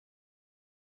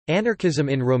Anarchism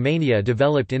in Romania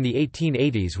developed in the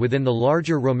 1880s within the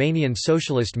larger Romanian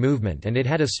socialist movement, and it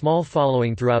had a small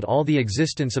following throughout all the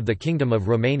existence of the Kingdom of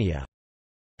Romania.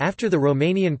 After the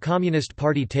Romanian Communist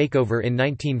Party takeover in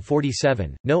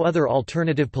 1947, no other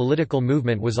alternative political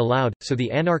movement was allowed, so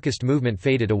the anarchist movement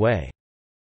faded away.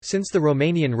 Since the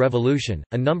Romanian Revolution,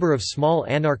 a number of small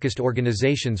anarchist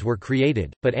organizations were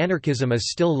created, but anarchism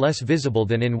is still less visible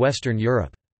than in Western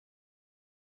Europe.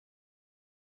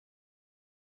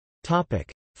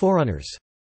 Forerunners.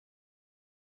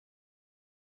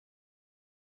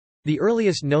 The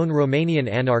earliest known Romanian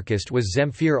anarchist was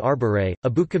Zamfir Arbore, a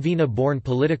Bukovina-born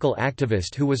political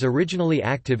activist who was originally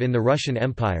active in the Russian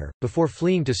Empire, before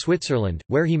fleeing to Switzerland,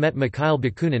 where he met Mikhail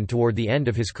Bakunin toward the end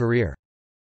of his career.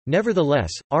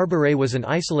 Nevertheless, Arbore was an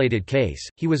isolated case,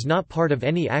 he was not part of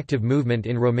any active movement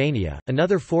in Romania.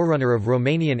 Another forerunner of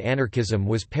Romanian anarchism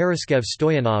was Paraskev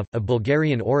Stoyanov, of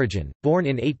Bulgarian origin, born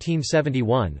in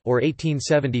 1871 or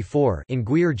 1874 in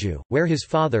Giurgiu, where his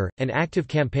father, an active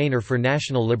campaigner for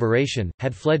national liberation,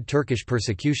 had fled Turkish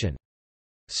persecution.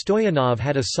 Stoyanov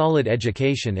had a solid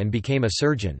education and became a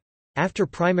surgeon. After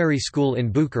primary school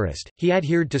in Bucharest, he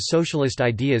adhered to socialist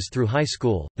ideas through high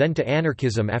school, then to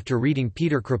anarchism after reading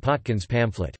Peter Kropotkin's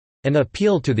pamphlet, An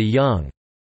Appeal to the Young.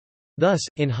 Thus,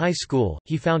 in high school,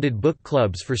 he founded book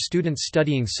clubs for students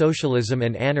studying socialism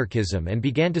and anarchism and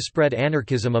began to spread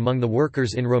anarchism among the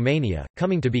workers in Romania,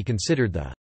 coming to be considered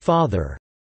the father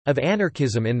of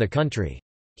anarchism in the country.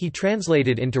 He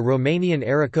translated into Romanian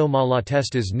Erico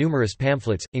Malatesta's numerous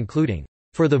pamphlets, including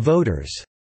For the Voters,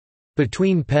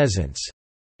 Between Peasants,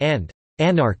 and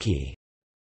Anarchy.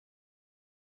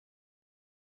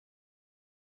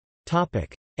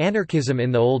 Anarchism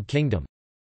in the Old Kingdom.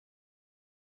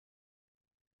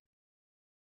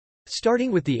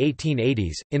 Starting with the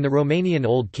 1880s, in the Romanian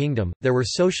Old Kingdom, there were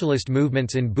socialist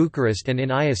movements in Bucharest and in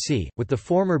Iasi, with the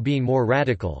former being more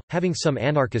radical, having some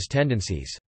anarchist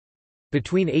tendencies.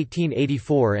 Between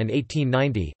 1884 and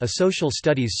 1890, a social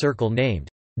studies circle named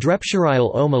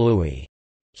Dreptăriul Omului,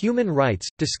 Human Rights,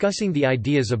 discussing the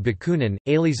ideas of Bakunin,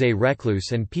 Élisée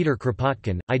Reclus and Peter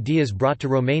Kropotkin, ideas brought to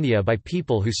Romania by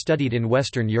people who studied in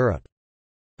Western Europe.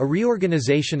 A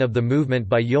reorganization of the movement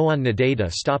by Ioan Nadeda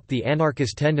stopped the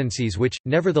anarchist tendencies which,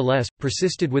 nevertheless,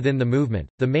 persisted within the movement,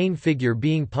 the main figure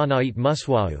being Panait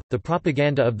Muswau. The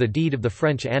propaganda of the deed of the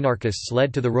French anarchists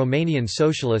led to the Romanian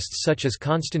socialists such as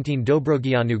Constantin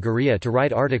Dobrogheanu Guria to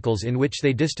write articles in which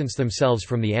they distanced themselves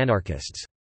from the anarchists.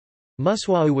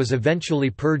 Muswau was eventually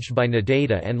purged by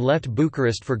Nadeda and left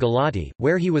Bucharest for Galati,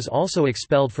 where he was also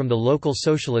expelled from the local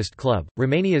socialist club.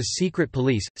 Romania's secret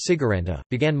police, Siguranța,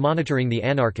 began monitoring the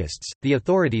anarchists, the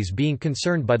authorities being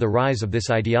concerned by the rise of this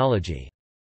ideology.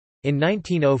 In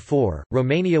 1904,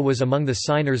 Romania was among the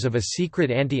signers of a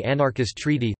secret anti-anarchist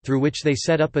treaty, through which they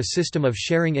set up a system of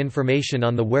sharing information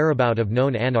on the whereabout of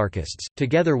known anarchists.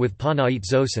 Together with Panait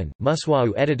Zosan,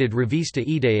 Muswau edited Revista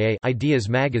Idei Ideas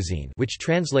magazine, which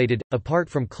translated, apart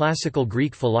from classical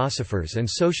Greek philosophers and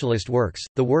socialist works,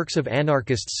 the works of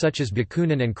anarchists such as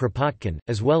Bakunin and Kropotkin,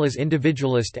 as well as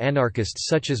individualist anarchists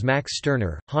such as Max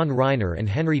Stirner, Han Reiner and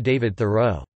Henry David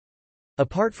Thoreau.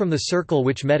 Apart from the circle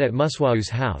which met at Muswau's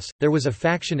house, there was a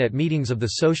faction at meetings of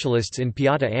the socialists in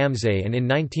Piața Amzei, and in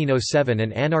 1907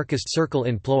 an anarchist circle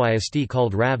in Ploiești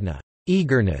called Ravna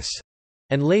eagerness,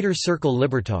 and later Circle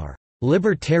Libertar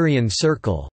Libertarian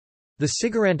Circle. The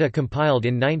Siguranța compiled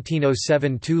in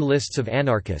 1907 two lists of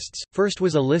anarchists. First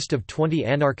was a list of 20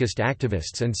 anarchist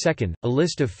activists and second, a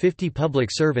list of 50 public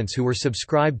servants who were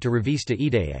subscribed to Revista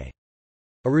Idei.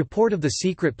 A report of the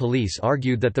secret police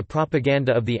argued that the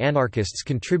propaganda of the anarchists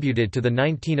contributed to the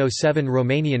 1907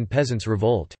 Romanian peasants'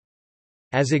 revolt.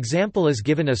 As example is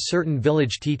given a certain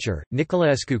village teacher,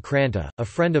 Nicolaescu Cranta, a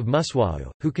friend of Muswau,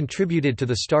 who contributed to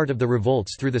the start of the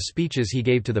revolts through the speeches he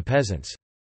gave to the peasants.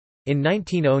 In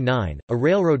 1909, a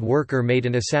railroad worker made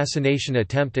an assassination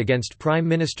attempt against Prime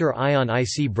Minister Ion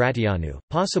Ic Bratianu,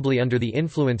 possibly under the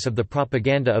influence of the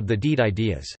propaganda of the deed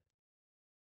ideas.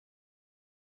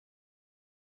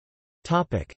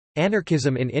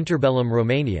 Anarchism in interbellum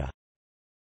Romania.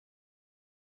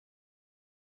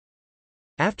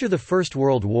 After the First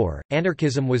World War,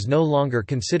 anarchism was no longer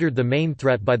considered the main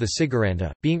threat by the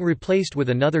Siguranța, being replaced with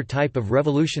another type of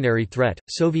revolutionary threat,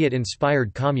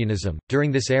 Soviet-inspired communism.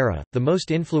 During this era, the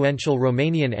most influential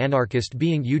Romanian anarchist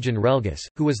being Eugen Relgas,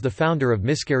 who was the founder of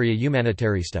Mișcarea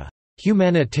Humanitarista,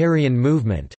 humanitarian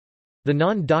movement, the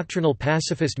non-doctrinal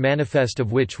pacifist manifest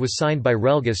of which was signed by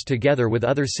Relgas together with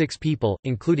other 6 people,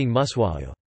 including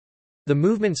Muswau. The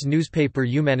movement's newspaper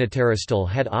Humanitaristul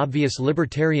had obvious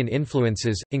libertarian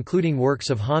influences, including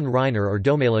works of Han Reiner or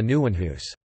Domela Nieuwenhuis.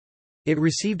 It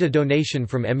received a donation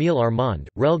from Émile Armand,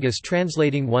 Relgus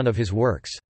translating one of his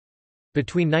works.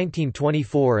 Between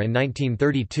 1924 and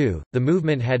 1932, the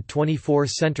movement had 24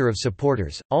 center of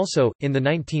supporters. Also, in the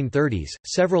 1930s,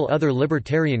 several other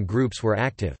libertarian groups were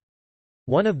active.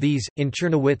 One of these, in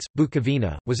Czernowitz,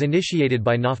 Bukovina, was initiated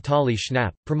by Naftali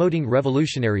Schnapp, promoting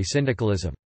revolutionary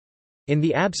syndicalism. In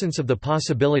the absence of the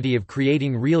possibility of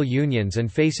creating real unions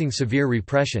and facing severe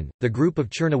repression, the group of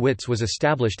Czernowitz was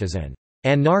established as an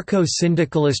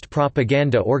anarcho-syndicalist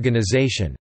propaganda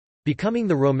organization, becoming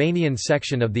the Romanian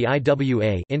section of the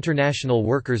IWA, International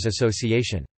Workers'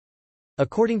 Association.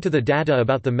 According to the data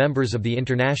about the members of the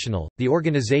International, the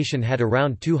organization had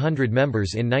around 200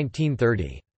 members in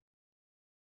 1930.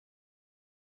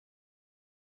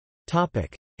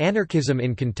 Topic: Anarchism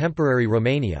in contemporary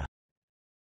Romania.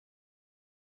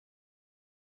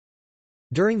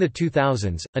 During the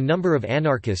 2000s, a number of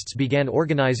anarchists began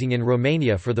organizing in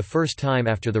Romania for the first time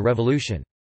after the revolution.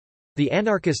 The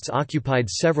anarchists occupied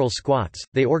several squats.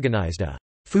 They organized a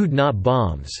 "Food Not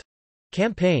Bombs"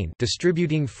 campaign,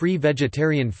 distributing free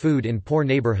vegetarian food in poor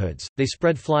neighborhoods. They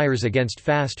spread flyers against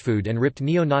fast food and ripped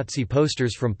neo-Nazi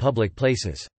posters from public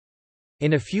places.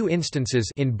 In a few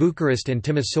instances in Bucharest and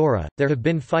Timisoara, there have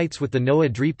been fights with the Noua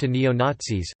Dreapta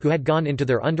neo-Nazis, who had gone into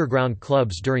their underground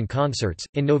clubs during concerts.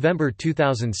 In November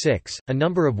 2006, a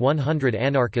number of 100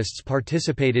 anarchists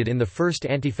participated in the first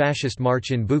anti-fascist march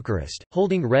in Bucharest,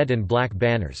 holding red and black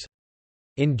banners.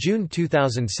 In June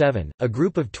 2007, a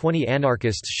group of 20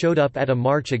 anarchists showed up at a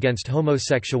march against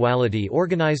homosexuality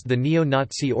organized the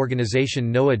neo-Nazi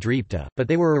organization Noua Dreapta, but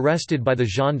they were arrested by the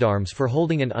gendarmes for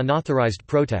holding an unauthorized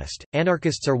protest.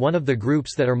 Anarchists are one of the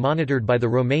groups that are monitored by the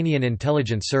Romanian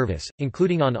intelligence service,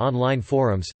 including on online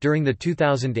forums. During the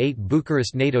 2008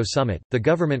 Bucharest NATO summit, the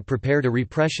government prepared a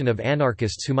repression of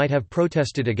anarchists who might have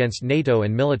protested against NATO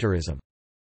and militarism.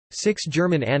 6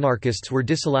 German anarchists were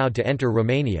disallowed to enter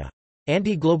Romania.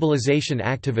 Anti-globalization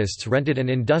activists rented an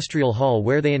industrial hall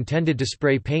where they intended to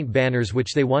spray paint banners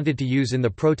which they wanted to use in the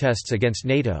protests against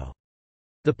NATO.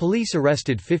 The police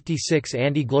arrested 56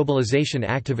 anti-globalization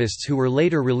activists who were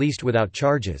later released without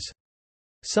charges.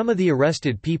 Some of the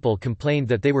arrested people complained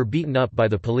that they were beaten up by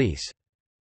the police.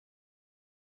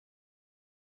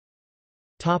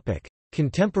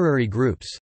 Contemporary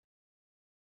groups.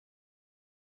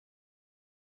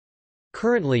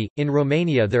 Currently, in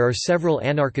Romania there are several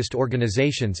anarchist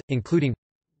organizations, including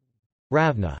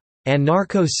Ravna,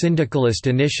 anarcho-syndicalist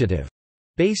initiative,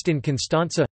 based in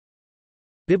Constanța;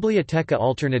 Biblioteca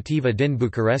Alternativă din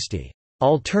București,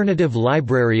 Alternative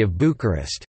Library of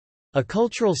Bucharest, a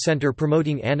cultural center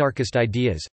promoting anarchist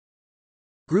ideas;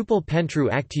 Grupul pentru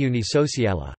Acțiune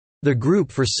Socială, the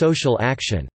Group for Social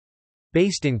Action,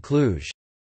 based in Cluj.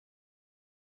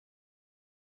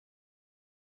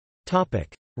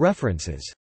 References.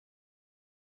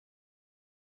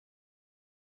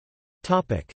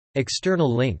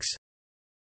 External links.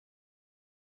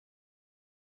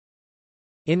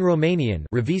 In Romanian,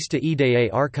 Revista Idee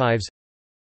Archives.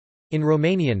 In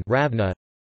Romanian, Ravna.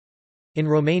 In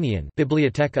Romanian,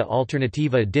 Biblioteca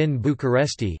Alternativă din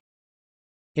București.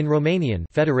 In Romanian,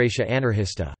 Federația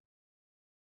Anarhistă.